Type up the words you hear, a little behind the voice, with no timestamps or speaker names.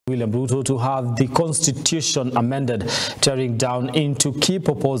William Ruto to have the constitution amended, tearing down into key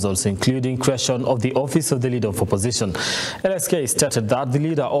proposals, including creation of the office of the leader of opposition. LSK stated that the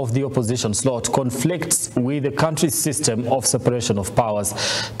leader of the opposition slot conflicts with the country's system of separation of powers,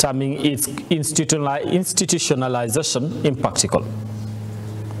 terming its institutionalization impractical.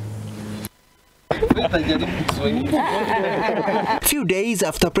 Few days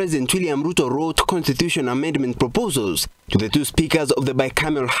after President William Ruto wrote constitution amendment proposals to the two speakers of the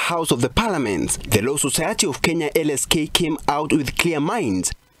bicameral House of the Parliament, the Law Society of Kenya LSK came out with clear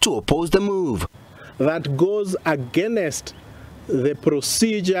minds to oppose the move. That goes against the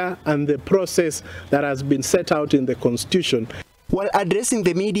procedure and the process that has been set out in the Constitution. While addressing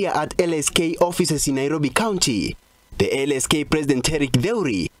the media at LSK offices in Nairobi County, the LSK President Eric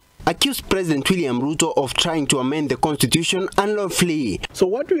Theuri accused President William Ruto of trying to amend the Constitution unlawfully. So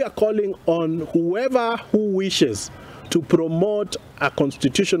what we are calling on whoever who wishes to promote a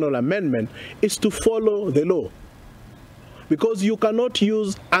constitutional amendment is to follow the law. Because you cannot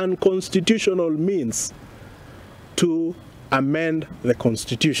use unconstitutional means to amend the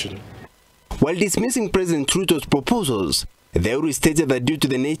Constitution. While dismissing President Ruto's proposals, Theuri stated that due to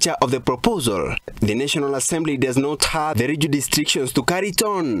the nature of the proposal, the National Assembly does not have the rigid restrictions to carry it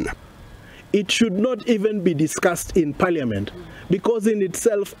on. It should not even be discussed in Parliament, because in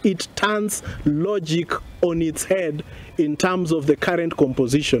itself it turns logic on its head in terms of the current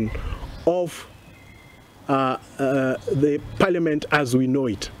composition of the Parliament as we know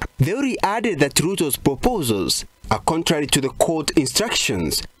it. Theuri added that Ruto's proposals are contrary to the court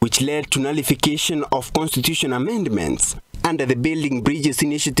instructions, which led to nullification of constitution amendments under the Building Bridges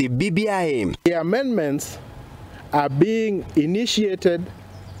Initiative BBI. The amendments are being initiated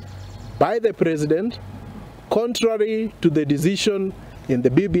by the President contrary to the decision in the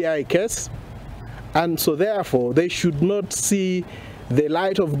BBI case, and so therefore they should not see the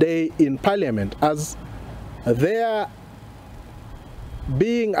light of day in Parliament, as there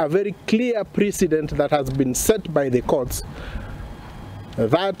being a very clear precedent that has been set by the courts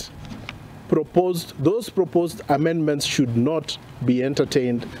that those proposed amendments should not be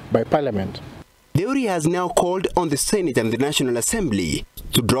entertained by Parliament. Theuri has now called on the Senate and the National Assembly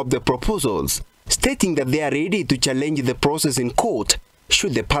to drop the proposals, stating that they are ready to challenge the process in court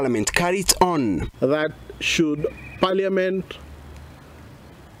should the Parliament carry it on. That should Parliament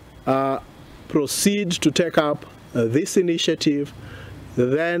proceed to take up this initiative,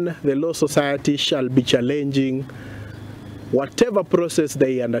 then the Law Society shall be challenging whatever process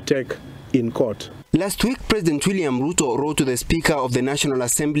they undertake in court. Last week, President William Ruto wrote to the Speaker of the National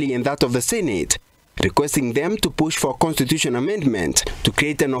Assembly and that of the Senate, requesting them to push for a constitution amendment to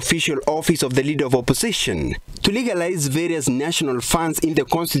create an official office of the leader of opposition, to legalize various national funds in the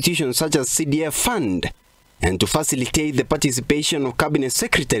constitution such as CDF fund, and to facilitate the participation of cabinet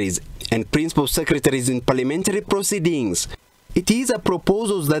secretaries and principal secretaries in parliamentary proceedings. It is a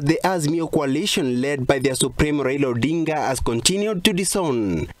proposal that the Azimio coalition led by their Supreme Raila Odinga has continued to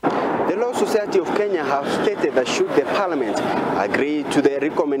disown. The Law Society of Kenya have stated that should the Parliament agree to the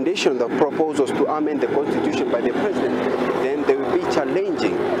recommendation of proposals to amend the Constitution by the President, then they will be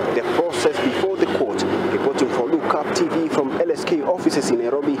challenging the process before the court. Reporting for Look Up TV from LSK offices in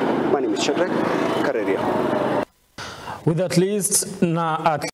Nairobi, my name is Shadrach Kareria. With at least